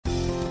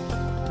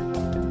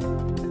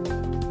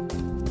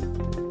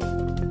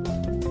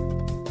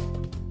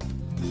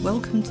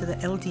Welcome to the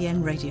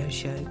LDN Radio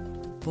Show,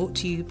 brought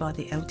to you by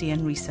the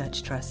LDN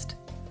Research Trust.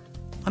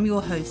 I'm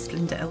your host,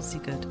 Linda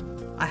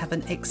Elsiegood. I have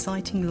an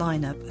exciting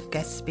lineup of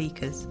guest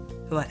speakers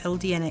who are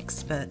LDN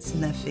experts in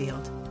their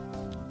field.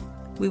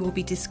 We will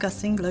be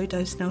discussing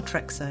low-dose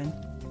naltrexone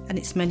and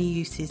its many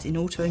uses in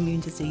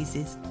autoimmune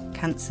diseases,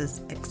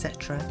 cancers,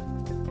 etc.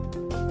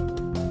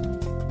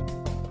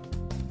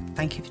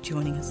 Thank you for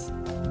joining us.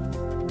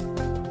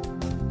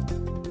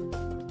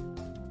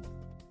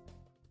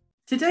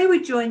 Today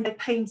we're joined by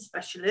pain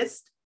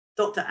specialist,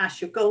 Dr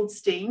Asher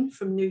Goldstein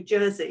from New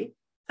Jersey.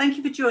 Thank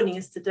you for joining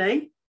us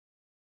today.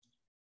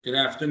 Good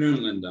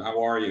afternoon, Linda.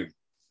 How are you?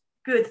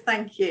 Good,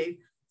 thank you.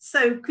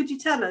 So could you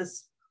tell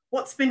us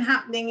what's been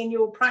happening in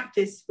your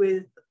practice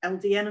with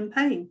LDN and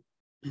pain?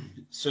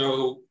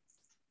 So,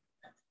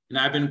 and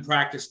I've been in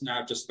practice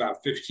now just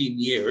about 15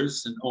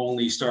 years and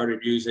only started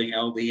using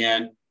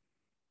LDN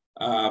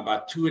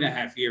about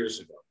 2.5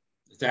 years ago.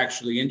 It's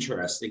actually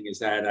interesting is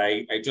that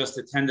I just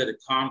attended a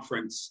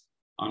conference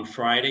on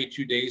Friday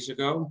 2 days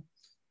ago.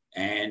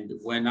 And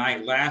when I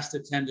last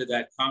attended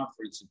that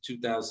conference in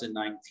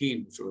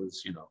 2019, which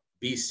was,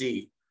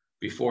 BC,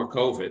 before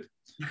COVID,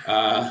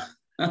 I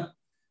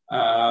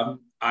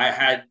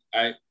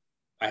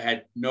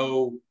had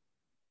no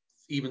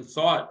even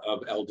thought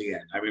of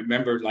LDN. I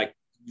remember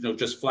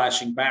just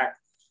flashing back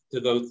to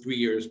those 3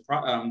 years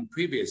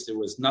previous. There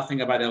was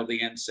nothing about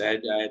LDN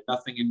said. I had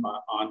nothing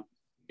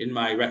in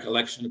my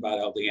recollection about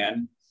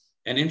LDN.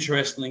 And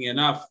interestingly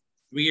enough,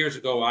 3 years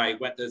ago, I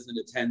went as an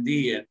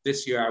attendee, and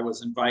this year I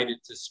was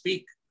invited to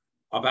speak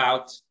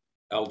about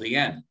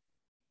LDN.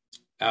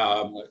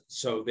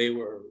 So they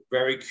were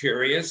very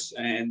curious,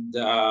 and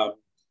out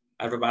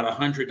of about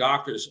 100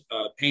 doctors,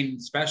 pain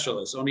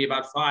specialists, only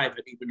about 5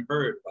 had even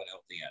heard about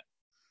LDN.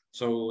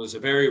 So it was a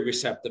very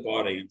receptive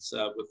audience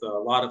with a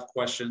lot of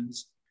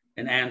questions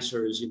and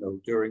answers,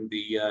 during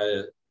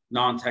the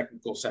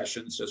non-technical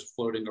sessions, just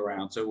floating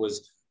around. So it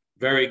was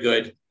very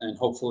good, and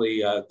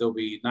hopefully there'll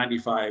be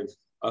 95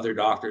 other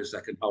doctors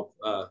that can help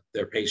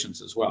their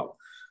patients as well.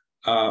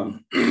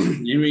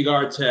 In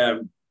regard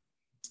to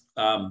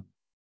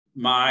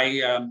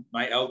my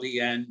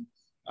LDN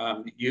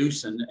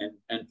use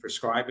and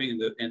prescribing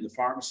in the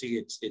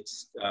pharmacy,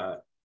 it's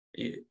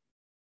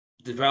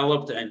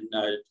developed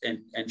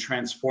and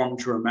transformed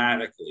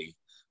dramatically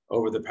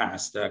over the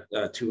past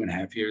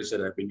 2.5 years that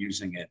I've been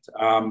using it.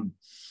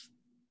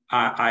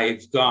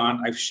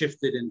 I've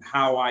shifted in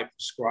how I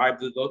prescribe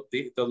the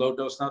low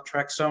dose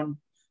naltrexone.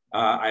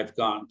 I've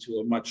gone to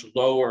a much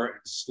lower and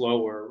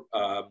slower,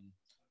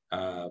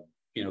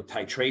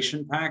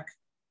 titration pack.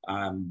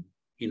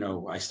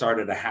 I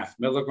started a 0.5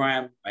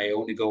 milligram. I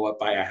only go up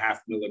by a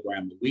 0.5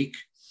 milligram a week.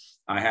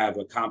 I have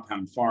a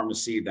compound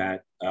pharmacy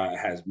that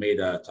has made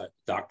a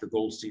Dr.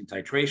 Goldstein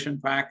titration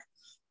pack,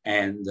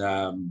 and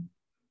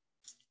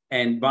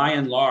by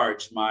and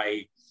large,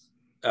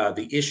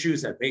 the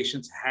issues that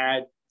patients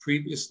had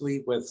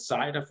previously with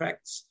side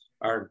effects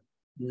are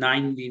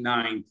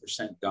 99%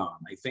 gone.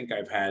 I think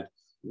I've had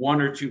 1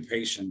 or 2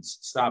 patients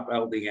stop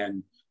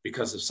LDN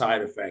because of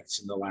side effects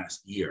in the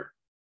last year.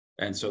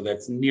 And so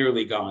that's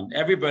nearly gone.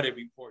 Everybody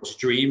reports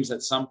dreams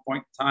at some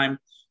point in time,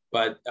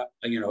 but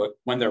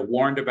when they're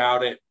warned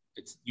about it,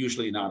 it's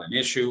usually not an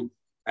issue.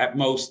 At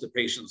most, the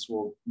patients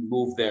will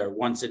move their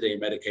once-a-day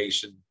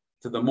medication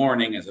to the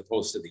morning as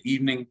opposed to the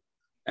evening.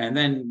 And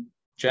then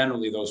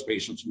generally those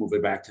patients move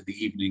it back to the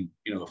evening,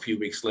 a few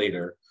weeks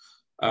later.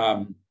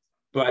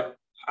 But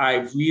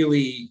I've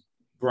really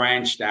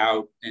branched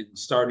out and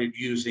started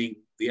using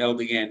the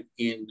LDN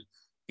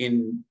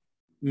in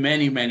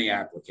many, many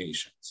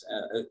applications,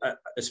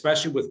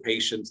 especially with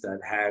patients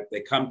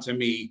they come to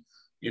me,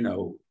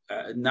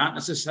 not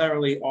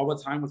necessarily all the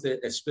time with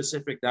a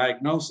specific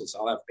diagnosis.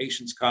 I'll have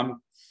patients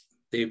come,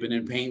 they've been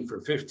in pain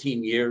for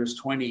 15 years,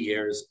 20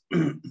 years.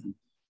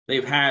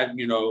 They've had,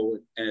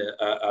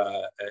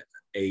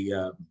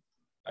 a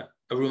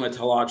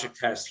rheumatologic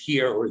test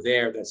here or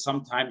there that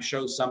sometimes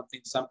shows something,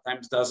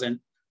 sometimes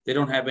doesn't. They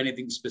don't have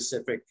anything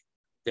specific.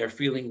 They're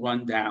feeling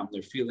run down.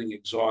 They're feeling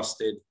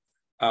exhausted.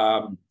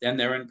 And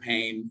they're in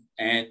pain,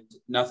 and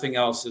nothing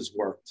else has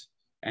worked.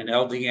 And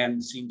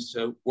LDN seems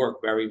to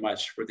work very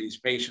much for these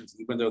patients,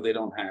 even though they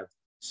don't have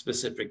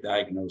specific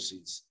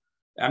diagnoses.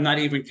 I'm not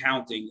even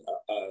counting,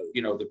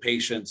 the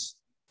patients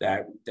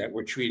that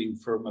we're treating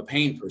from a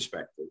pain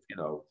perspective,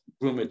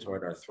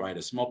 rheumatoid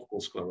arthritis,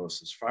 multiple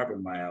sclerosis,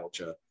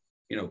 fibromyalgia,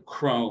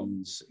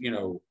 Crohn's,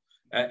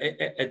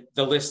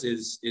 the list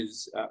is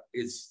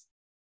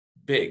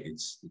big.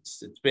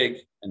 It's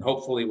big, and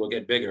hopefully will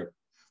get bigger.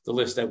 The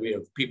list that we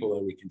have people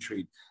that we can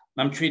treat.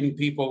 I'm treating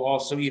people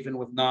also even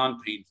with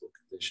non-painful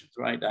conditions,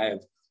 right? I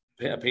have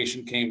a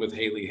patient came with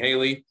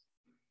Haley.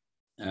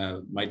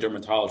 My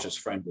dermatologist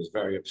friend was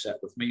very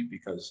upset with me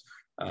because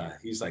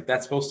he's like,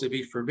 that's supposed to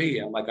be for me.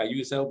 I'm like, I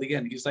use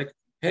LDN. He's like,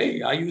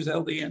 hey, I use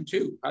LDN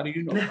too. How do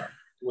you know that?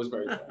 It was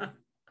very funny.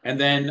 And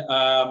then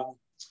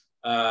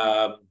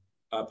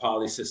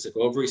polycystic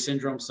ovary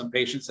syndrome. Some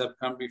patients have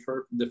come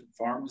referred from different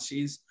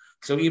pharmacies.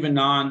 So even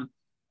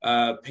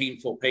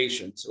non-painful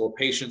patients or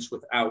patients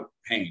without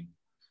pain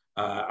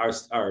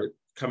are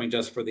coming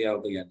just for the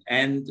LDN.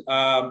 And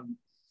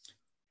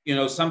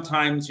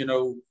sometimes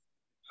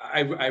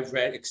I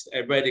read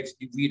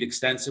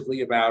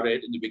extensively about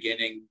it in the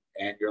beginning,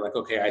 and you're like,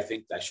 okay, I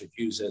think I should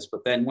use this.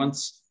 But then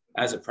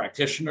as a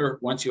practitioner,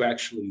 once you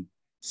actually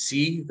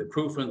see the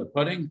proof in the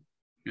pudding,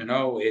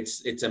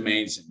 it's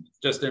amazing.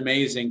 Just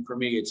amazing for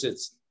me.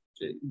 It's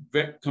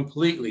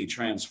completely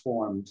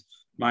transformed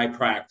my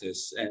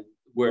practice, and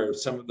where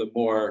some of the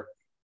more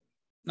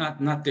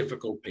not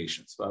difficult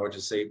patients, but I would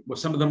just say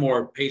some of the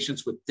more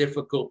patients with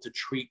difficult to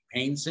treat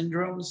pain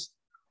syndromes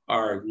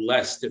are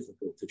less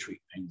difficult to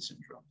treat pain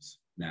syndromes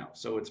now.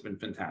 So it's been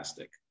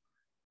fantastic.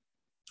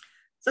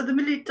 So the $1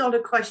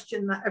 million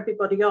question that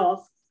everybody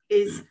asks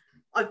is,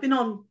 I've been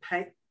on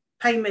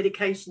pain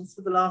medications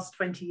for the last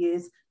 20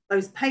 years.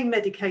 Those pain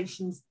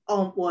medications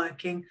aren't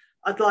working.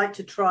 I'd like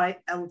to try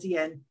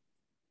LDN.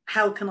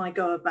 How can I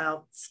go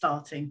about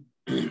starting?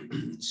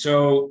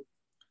 So,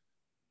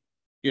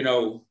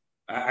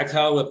 I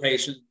tell the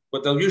patient,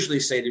 what they'll usually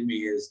say to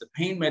me is the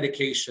pain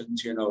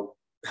medications,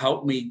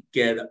 help me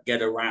get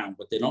around,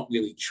 but they don't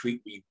really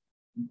treat me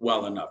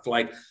well enough.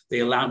 Like they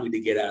allow me to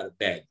get out of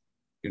bed,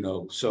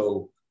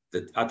 so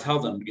that I tell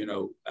them,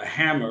 a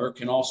hammer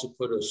can also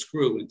put a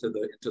screw into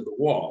the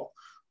wall,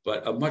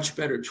 but a much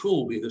better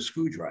tool will be the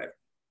screwdriver,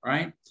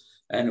 right?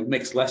 And it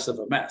makes less of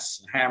a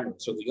mess. A hammer,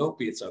 so the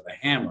opiates are the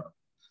hammer.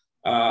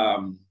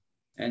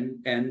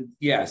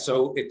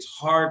 So it's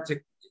hard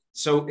to,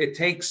 so it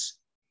takes,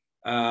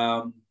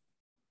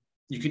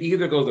 you can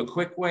either go the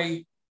quick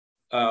way,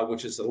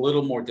 which is a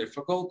little more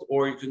difficult,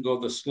 or you can go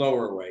the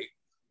slower way,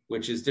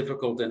 which is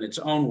difficult in its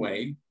own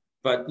way.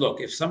 But look,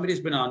 if somebody's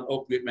been on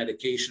opiate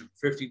medication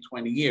for 15,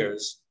 20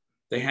 years,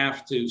 they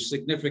have to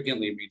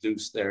significantly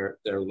reduce their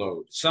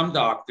load. Some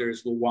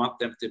doctors will want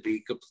them to be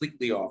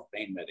completely off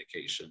pain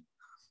medication.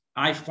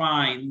 I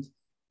find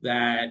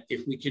that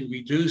if we can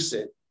reduce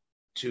it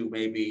to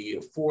maybe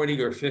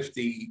 40 or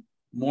 50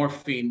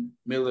 morphine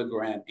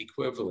milligram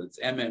equivalents,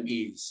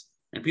 MMEs,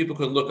 and people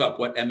can look up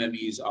what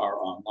MMEs are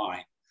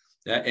online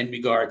in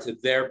regard to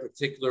their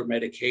particular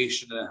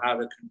medication and how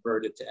to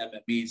convert it to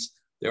MMEs.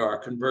 There are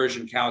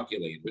conversion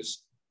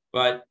calculators,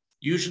 but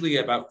usually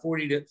about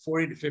 40 to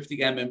 50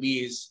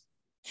 MMEs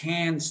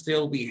can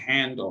still be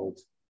handled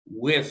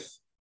with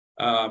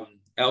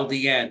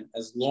LDN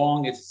as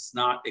long as it's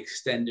not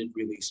extended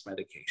release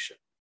medication.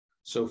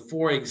 So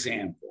for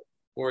example,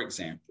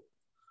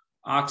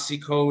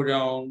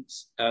 oxycodone,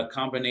 a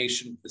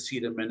combination with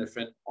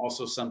acetaminophen,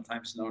 also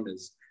sometimes known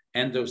as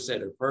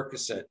Endocet or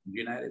Percocet in the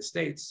United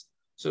States.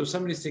 So if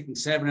somebody's taking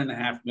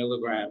 7.5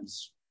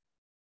 milligrams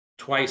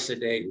twice a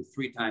day or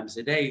 3 times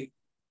a day,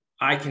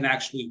 I can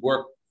actually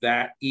work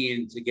that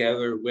in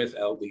together with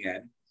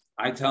LDN.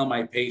 I tell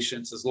my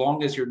patients, as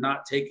long as you're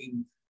not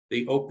taking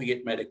the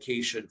opiate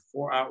medication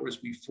 4 hours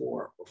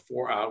before or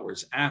 4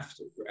 hours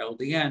after your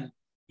LDN,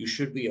 you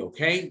should be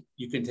okay.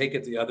 You can take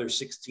it the other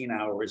 16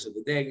 hours of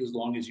the day as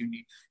long as you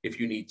need, if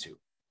you need to.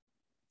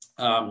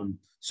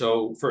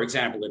 So for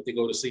example, if they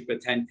go to sleep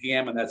at 10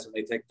 p.m. and that's when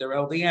they take their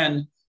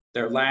LDN,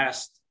 their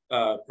last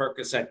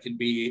Percocet can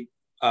be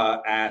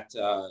at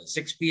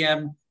 6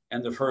 p.m.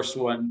 and the first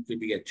one could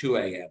be at 2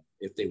 a.m.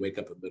 if they wake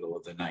up in the middle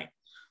of the night.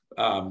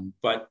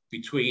 But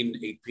between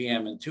 8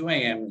 p.m. and 2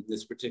 a.m. in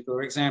this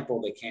particular example,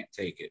 they can't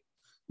take it.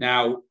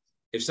 Now,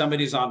 if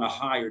somebody's on a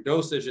higher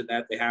dosage of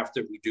that, they have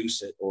to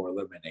reduce it or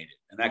eliminate it.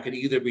 And that could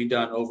either be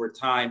done over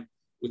time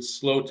with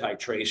slow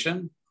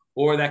titration,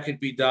 or that could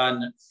be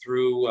done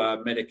through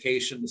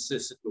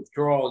medication-assisted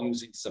withdrawal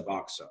using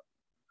Suboxone.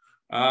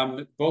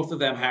 Both of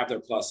them have their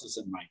pluses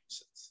and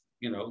minuses.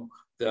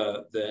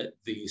 The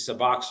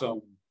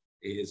Suboxone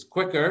is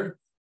quicker,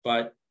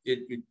 but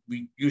it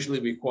usually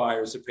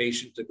requires a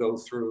patient to go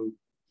through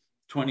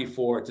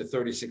 24 to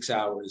 36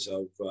 hours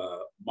of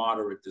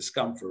moderate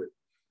discomfort.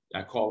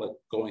 I call it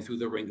going through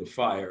the ring of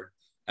fire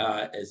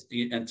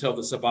until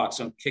the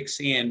Suboxone kicks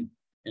in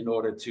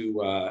order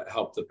to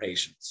help the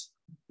patients.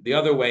 The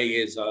other way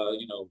is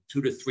 2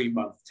 to 3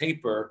 month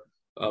taper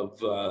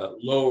of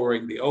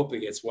lowering the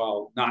opiates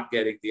while not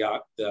getting the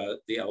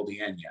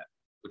LDN yet,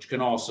 which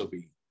can also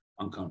be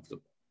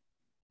uncomfortable.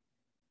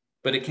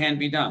 But it can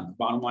be done. The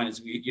bottom line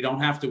is you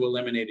don't have to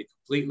eliminate it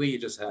completely.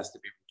 It just has to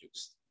be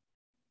reduced.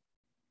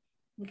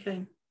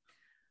 Okay.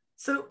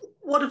 So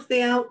what have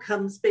the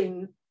outcomes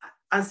been,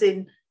 as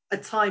in a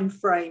time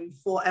frame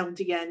for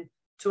LDN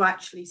to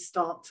actually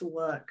start to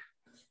work?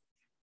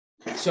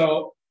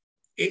 So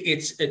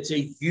it's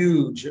a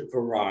huge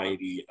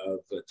variety of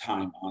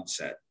time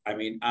onset. I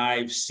mean,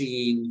 I've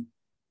seen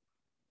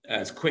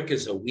as quick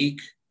as a week.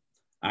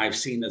 I've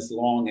seen as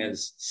long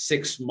as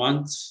 6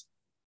 months.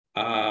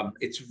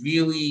 It's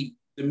really,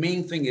 the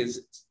main thing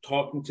is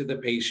talking to the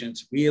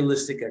patients,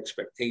 realistic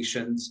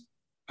expectations,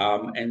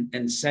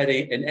 and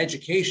setting an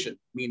education,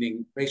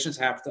 meaning patients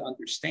have to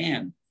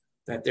understand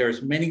that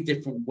there's many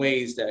different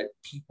ways that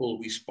people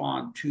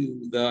respond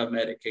to the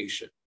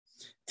medication.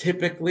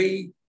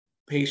 Typically,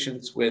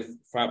 patients with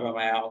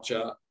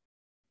fibromyalgia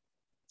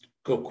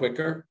go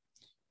quicker.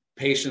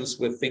 Patients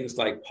with things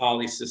like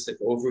polycystic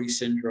ovary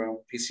syndrome,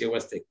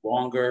 PCOS, take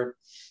longer.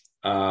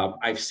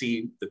 I've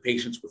seen the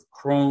patients with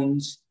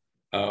Crohn's,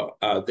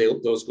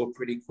 those go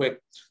pretty quick.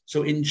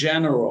 So in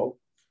general,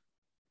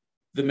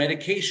 the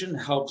medication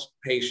helps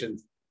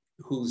patients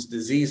whose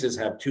diseases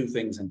have two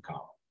things in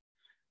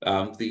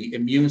common. The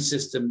immune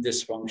system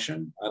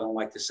dysfunction, I don't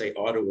like to say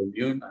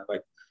autoimmune, I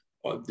like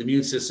the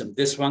immune system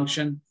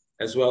dysfunction,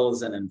 as well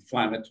as an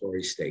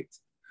inflammatory state.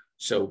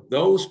 So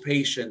those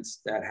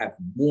patients that have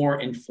more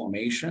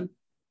inflammation,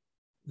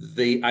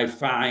 I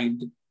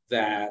find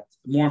that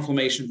more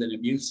inflammation than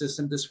immune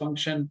system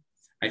dysfunction,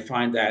 I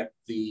find that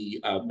the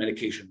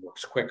medication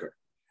works quicker.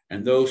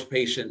 And those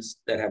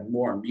patients that have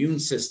more immune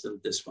system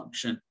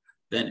dysfunction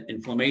than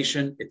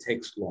inflammation, it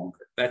takes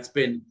longer. That's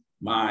been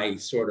my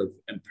sort of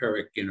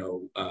empiric,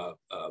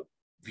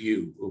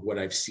 view of what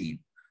I've seen.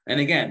 And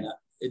again,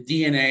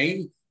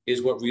 DNA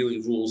is what really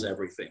rules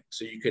everything.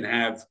 So you can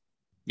have,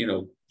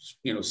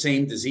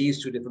 same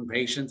disease, two different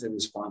patients, and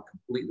respond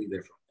completely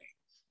differently.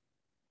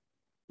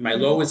 My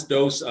lowest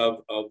dose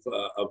of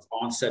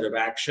onset of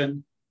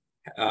action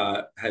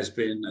has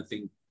been, I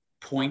think,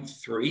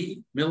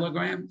 0.3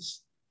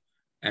 milligrams.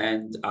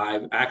 And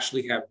I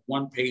actually have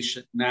one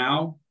patient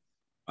now,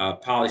 a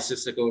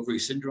polycystic ovary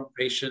syndrome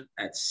patient,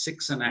 at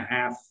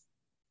 6.5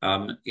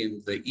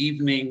 in the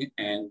evening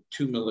and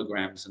 2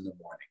 milligrams in the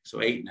morning. So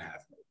 8.5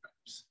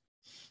 milligrams.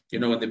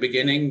 In the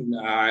beginning,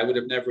 I would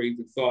have never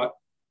even thought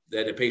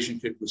that a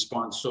patient could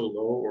respond so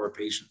low or a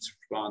patient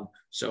respond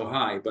so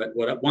high. But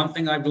one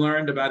thing I've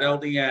learned about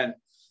LDN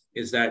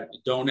is that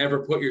don't ever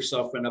put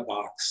yourself in a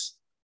box.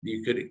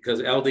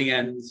 Because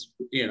LDN's,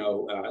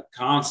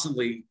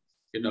 constantly,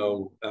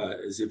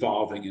 is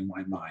evolving in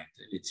my mind,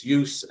 and its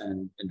use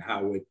and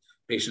how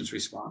patients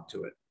respond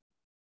to it.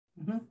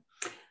 Mm-hmm.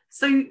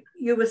 So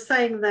you were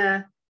saying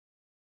there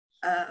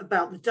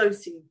about the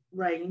dosing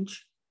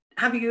range.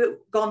 Have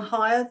you gone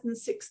higher than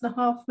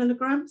 6.5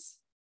 milligrams?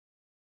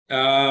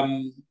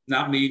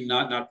 Not me,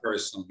 not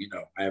personally.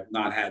 I have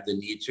not had the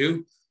need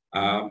to,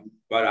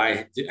 but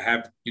I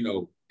have,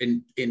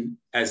 in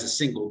as a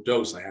single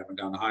dose, I haven't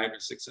gone higher than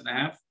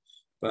 6.5,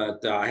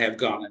 but I have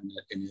gone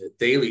in a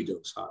daily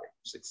dose higher,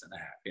 6.5.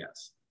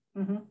 Yes.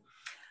 Mm-hmm.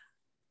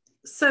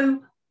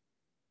 So,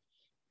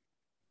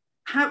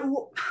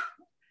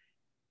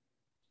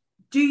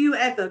 do you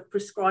ever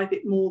prescribe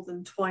it more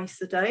than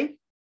twice a day?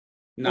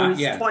 Not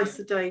yet. Twice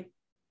a day.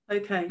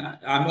 Okay.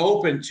 I'm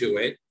open to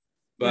it,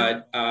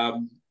 but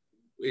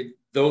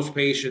those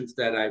patients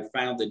that I've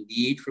found the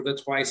need for the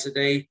twice a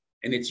day,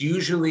 and it's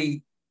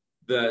usually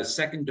the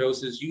second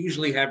dose is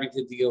usually having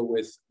to deal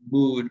with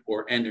mood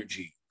or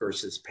energy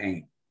versus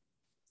pain.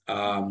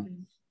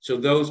 So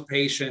those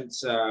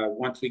patients,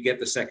 once we get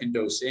the second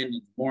dose in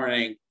the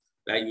morning,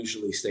 that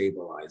usually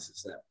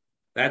stabilizes them.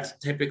 That's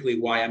typically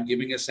why I'm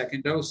giving a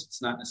second dose.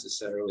 It's not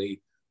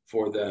necessarily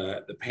for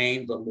the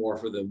pain, but more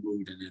for the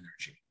mood and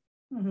energy.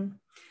 Mm-hmm.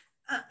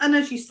 And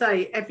as you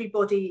say,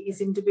 everybody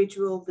is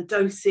individual. The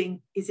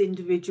dosing is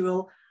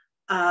individual.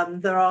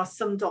 There are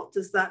some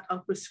doctors that are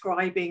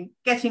prescribing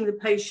getting the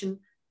patient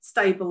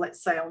stable,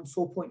 let's say on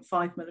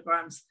 4.5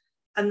 milligrams,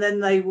 and then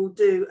they will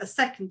do a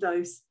second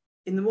dose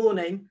in the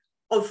morning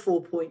of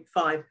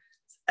 4.5,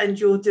 and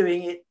you're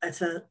doing it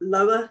at a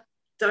lower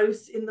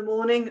dose in the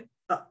morning,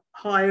 but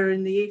higher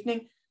in the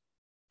evening.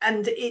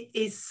 And it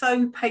is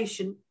so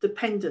patient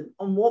dependent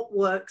on what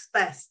works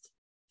best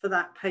for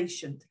that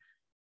patient.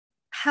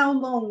 How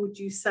long would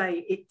you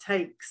say it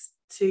takes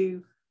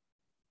to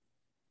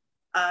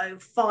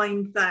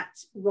find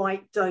that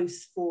right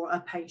dose for a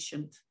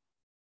patient?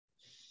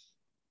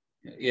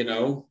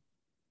 The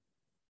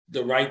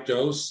right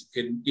dose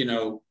can,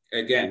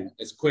 again,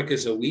 as quick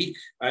as a week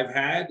I've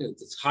had.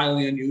 It's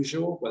highly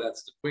unusual, but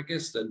that's the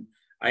quickest. And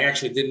I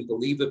actually didn't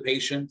believe the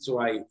patient, so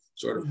I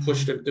sort of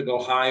pushed them to go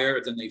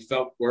higher. Then they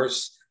felt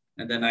worse.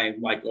 And then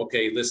I'm like,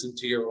 okay, listen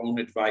to your own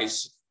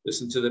advice.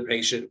 Listen to the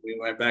patient. We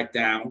went back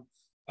down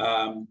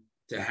to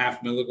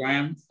 0.5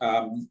 milligram.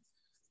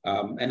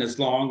 And as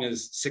long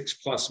as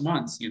 6+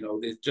 months,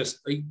 there's just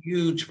a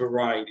huge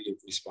variety of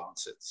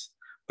responses.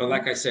 But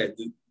like I said,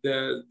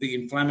 the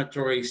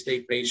inflammatory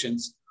state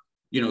patients,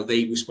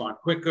 they respond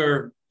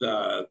quicker.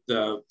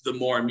 The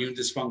more immune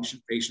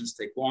dysfunction patients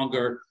take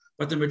longer.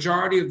 But the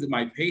majority of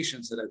my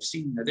patients that I've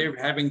seen, they're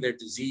having their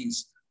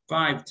disease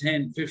 5,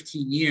 10,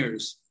 15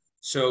 years.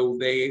 So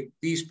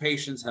these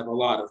patients have a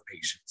lot of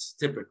patience,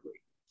 typically.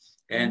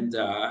 And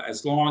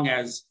as long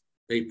as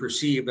they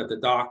perceive that the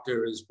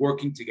doctor is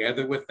working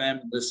together with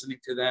them, listening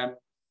to them,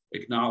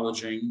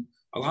 acknowledging.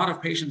 A lot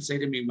of patients say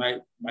to me, my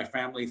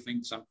family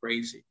thinks I'm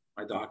crazy.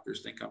 My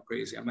doctors think I'm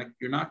crazy. I'm like,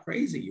 you're not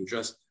crazy.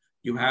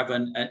 You have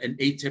an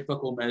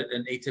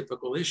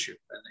atypical issue.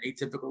 And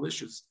atypical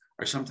issues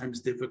are sometimes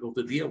difficult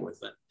to deal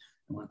with. And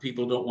when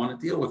people don't want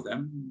to deal with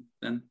them,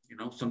 then,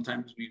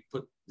 sometimes we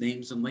put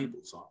names and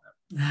labels on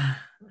them.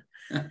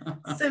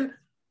 So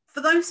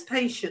for those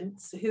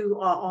patients who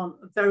are on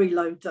a very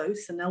low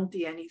dose and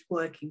LDN is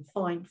working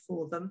fine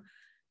for them,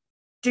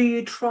 do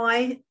you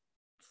try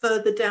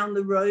further down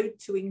the road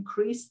to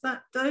increase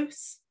that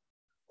dose?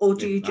 or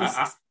do you just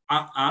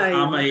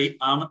I'm a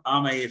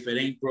if it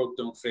ain't broke,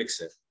 don't fix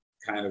it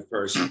kind of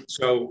person.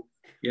 So,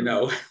 you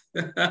know,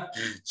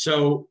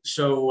 so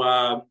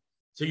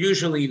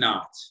usually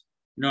not.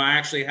 You know, I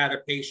actually had a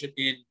patient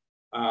in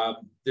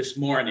this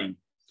morning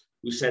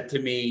who said to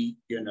me,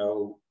 you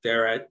know,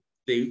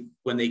 this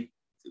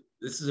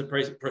is a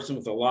person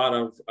with a lot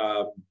of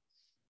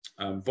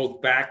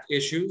both back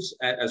issues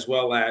as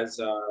well as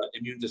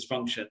immune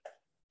dysfunction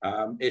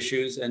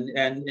issues,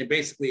 and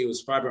basically it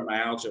was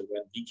fibromyalgia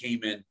when he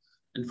came in.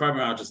 And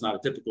fibromyalgia is not a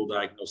typical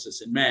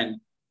diagnosis in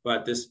men,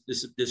 but this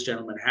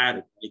gentleman had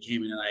it when he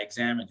came in and I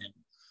examined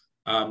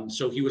him.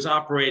 So he was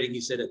operating,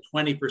 he said, at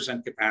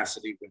 20%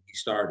 capacity when he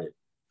started.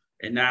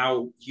 And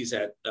now he's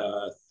at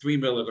 3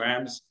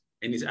 milligrams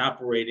and he's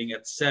operating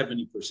at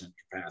 70%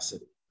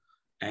 capacity.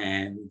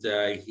 And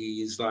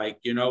he's like,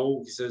 you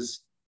know, he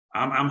says,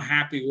 I'm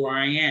happy where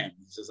I am.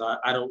 He says,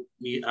 I don't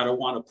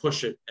want to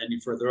push it any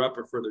further up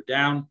or further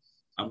down.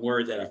 I'm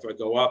worried that if I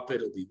go up,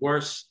 it'll be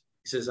worse.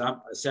 He says,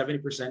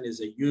 70%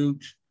 is a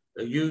huge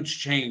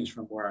change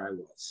from where I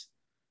was.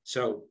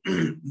 So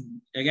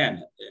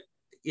again,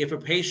 if a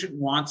patient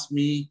wants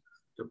me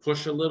to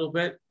push a little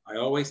bit, I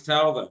always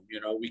tell them,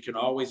 you know, we can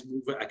always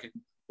move it. I can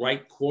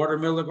write 1/4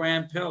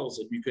 milligram pills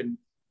and you can,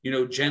 you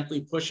know, gently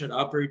push it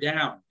up or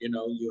down. You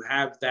know, you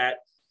have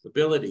that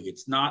ability.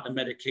 It's not a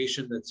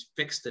medication that's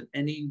fixed in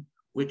any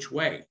which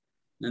way.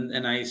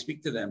 And I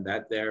speak to them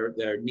that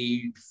their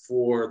need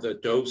for the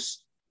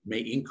dose may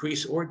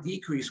increase or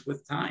decrease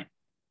with time,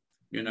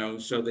 you know,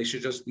 so they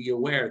should just be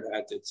aware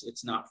that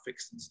it's not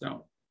fixed in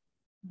stone.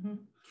 Mm-hmm.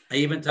 I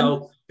even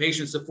tell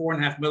patients that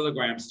 4.5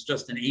 milligrams is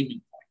just an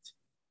aiming point.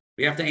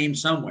 We have to aim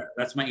somewhere.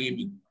 That's my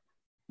aiming point,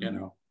 you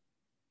know.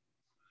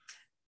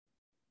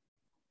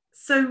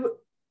 So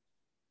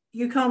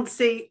you can't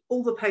see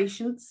all the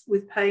patients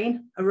with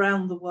pain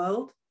around the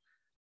world.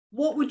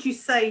 What would you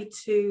say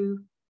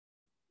to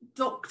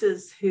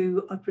doctors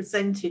who are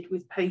presented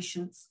with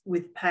patients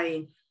with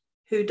pain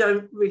who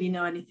don't really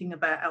know anything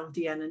about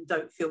LDN and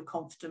don't feel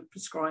confident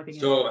prescribing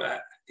it? So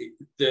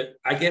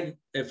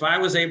if I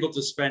was able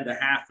to spend a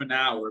half an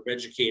hour of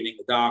educating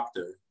a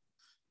doctor,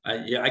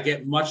 I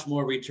get much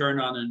more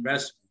return on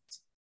investment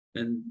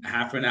than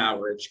half an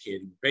hour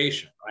educating a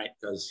patient, right?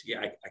 Because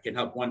I can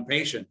help one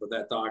patient, but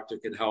that doctor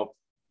can help,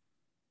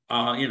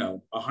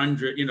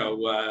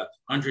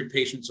 100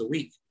 patients a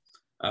week,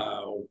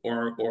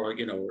 or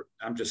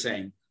I'm just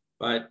saying.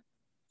 But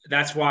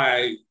that's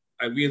why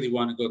I really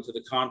want to go to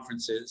the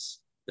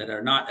conferences that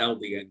are not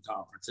LDN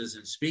conferences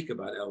and speak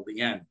about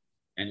LDN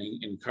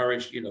and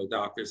encourage,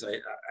 doctors.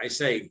 I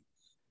say,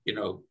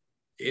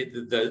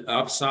 the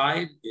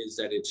upside is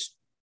that it's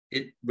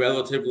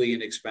relatively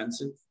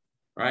inexpensive,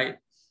 right?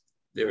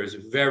 There is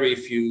very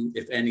few,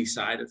 if any,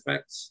 side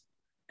effects,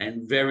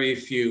 and very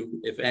few,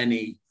 if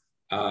any,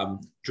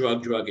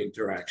 drug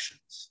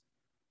interactions.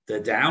 The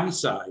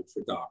downside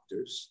for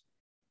doctors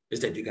is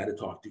that you got to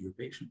talk to your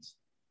patients.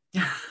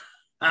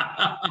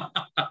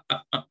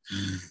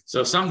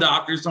 So some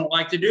doctors don't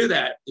like to do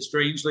that,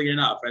 strangely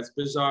enough, as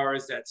bizarre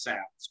as that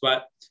sounds.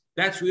 But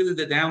that's really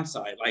the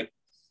downside. Like,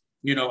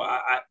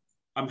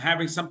 I'm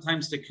having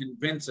sometimes to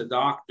convince a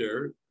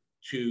doctor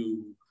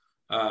to,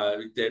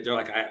 they're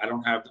like, I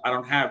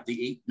don't have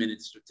the 8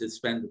 minutes to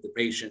spend with the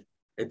patient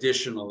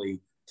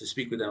additionally to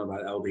speak with them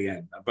about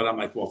LDN. But I'm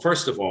like, well,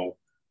 first of all,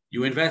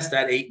 you invest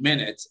that 8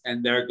 minutes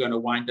and they're going to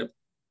wind up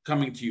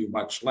coming to you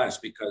much less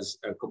because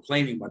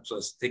complaining much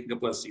less, taking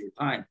up less of your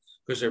time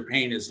because their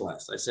pain is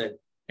less. I said,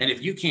 and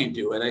if you can't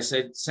do it, I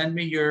said, send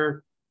me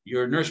your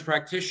nurse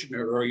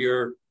practitioner or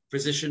your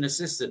physician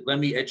assistant. Let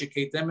me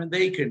educate them and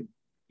they can,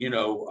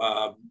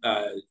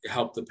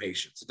 help the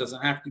patients. It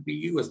doesn't have to be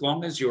you, as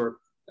long as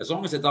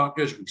the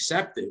doctor is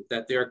receptive,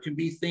 that there can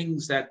be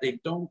things that they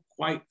don't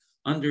quite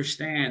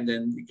understand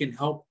and you can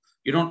help.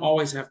 You don't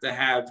always have to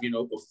have,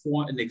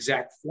 an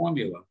exact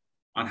formula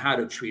on how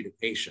to treat a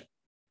patient.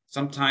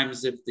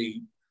 Sometimes if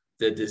the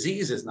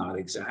disease is not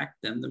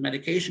exact, then the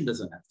medication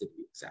doesn't have to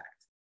be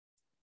exact.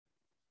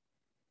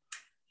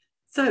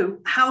 So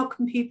how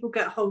can people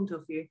get hold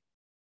of you?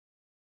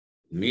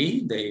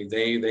 Me, they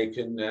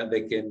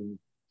can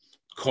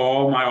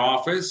call my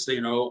office,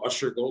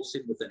 Asher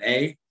Goldstein with an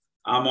A.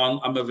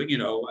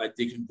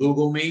 They can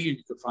Google me,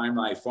 you can find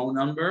my phone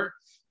number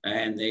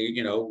and they,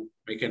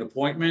 make an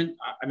appointment.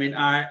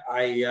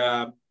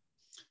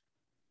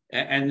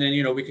 And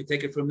then, we could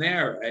take it from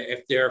there.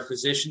 If there are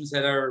physicians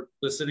that are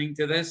listening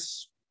to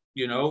this,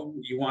 you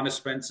want to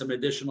spend some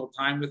additional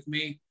time with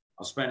me,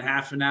 I'll spend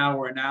half an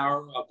hour,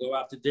 I'll go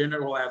out to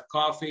dinner, we'll have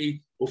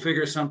coffee, we'll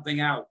figure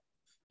something out.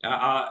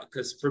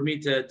 Because for me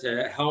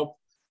to help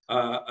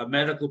a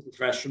medical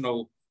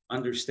professional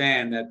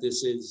understand that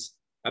this is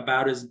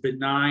about as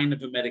benign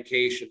of a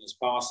medication as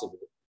possible,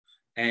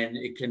 and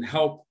it can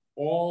help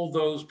all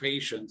those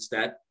patients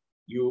that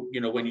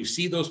when you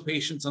see those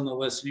patients on the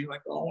list, and you're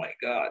like, oh my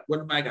God,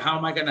 how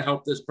am I going to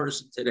help this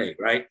person today,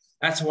 right?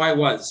 That's how I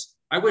was.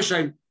 I wish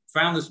I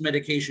found this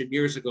medication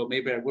years ago.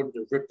 Maybe I wouldn't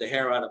have ripped the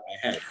hair out of my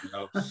head,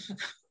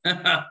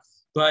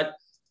 But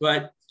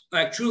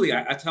like truly,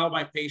 I tell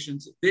my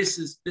patients,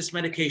 this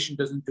medication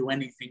doesn't do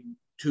anything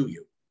to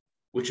you,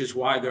 which is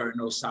why there are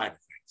no side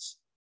effects.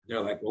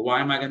 They're like, well, why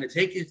am I going to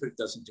take it if it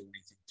doesn't do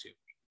anything to me?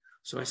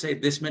 So I say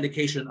this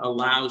medication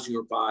allows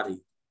your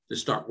body to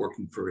start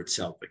working for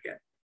itself again.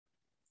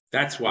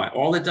 That's why.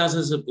 All it does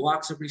is it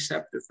blocks a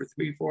receptor for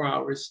 3-4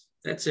 hours.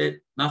 That's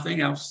it,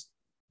 nothing else.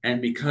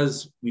 And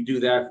because we do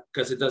that,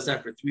 because it does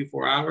that for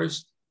 3-4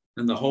 hours,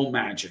 then the whole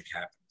magic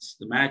happens.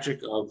 The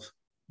magic of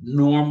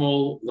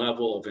normal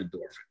level of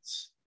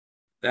endorphins.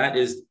 That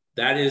is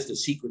the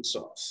secret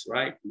sauce,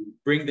 right? We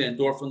bring the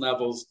endorphin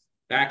levels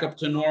back up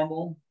to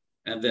normal,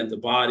 and then the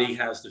body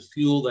has the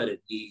fuel that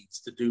it needs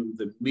to do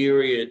the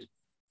myriad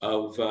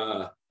of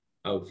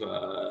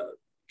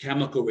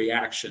chemical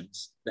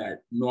reactions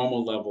that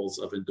normal levels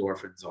of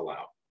endorphins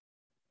allow.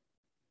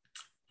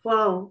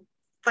 Well,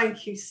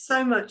 thank you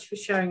so much for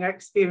sharing your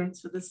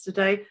experience with us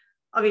today.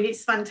 I mean,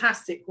 it's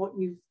fantastic what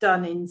you've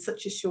done in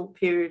such a short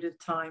period of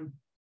time.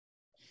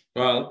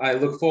 Well, I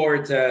look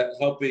forward to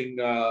helping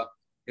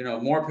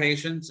more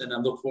patients, and I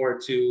look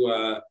forward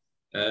to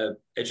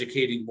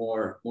educating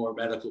more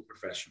medical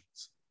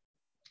professionals.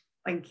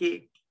 Thank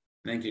you.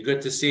 Thank you.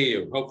 Good to see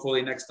you.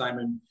 Hopefully next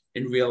time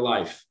in real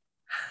life.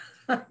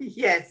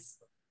 Yes.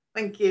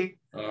 Thank you.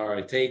 All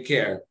right. Take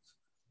care.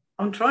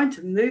 I'm trying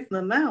to move my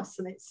mouse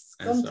and it's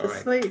gone to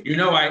sleep. You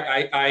know,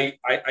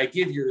 I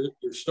give your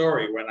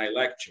story when I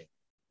lecture.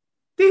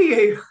 Do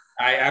you?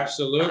 I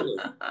absolutely.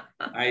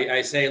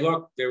 I say,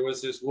 look, there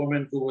was this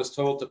woman who was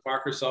told to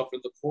park herself in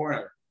the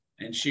corner,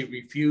 and she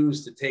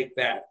refused to take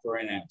that for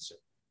an answer.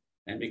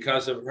 And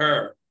because of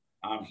her,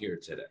 I'm here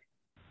today.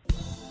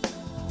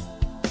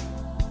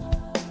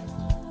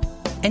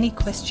 Any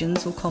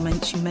questions or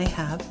comments you may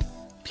have,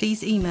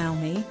 please email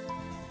me,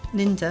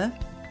 Linda,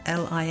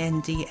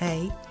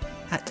 Linda,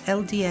 at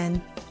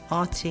ldnrt.org.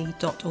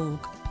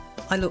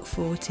 I look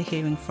forward to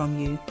hearing from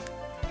you.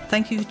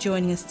 Thank you for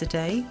joining us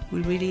today.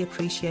 We really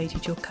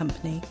appreciated your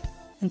company.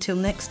 Until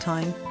next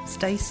time,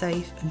 stay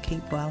safe and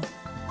keep well.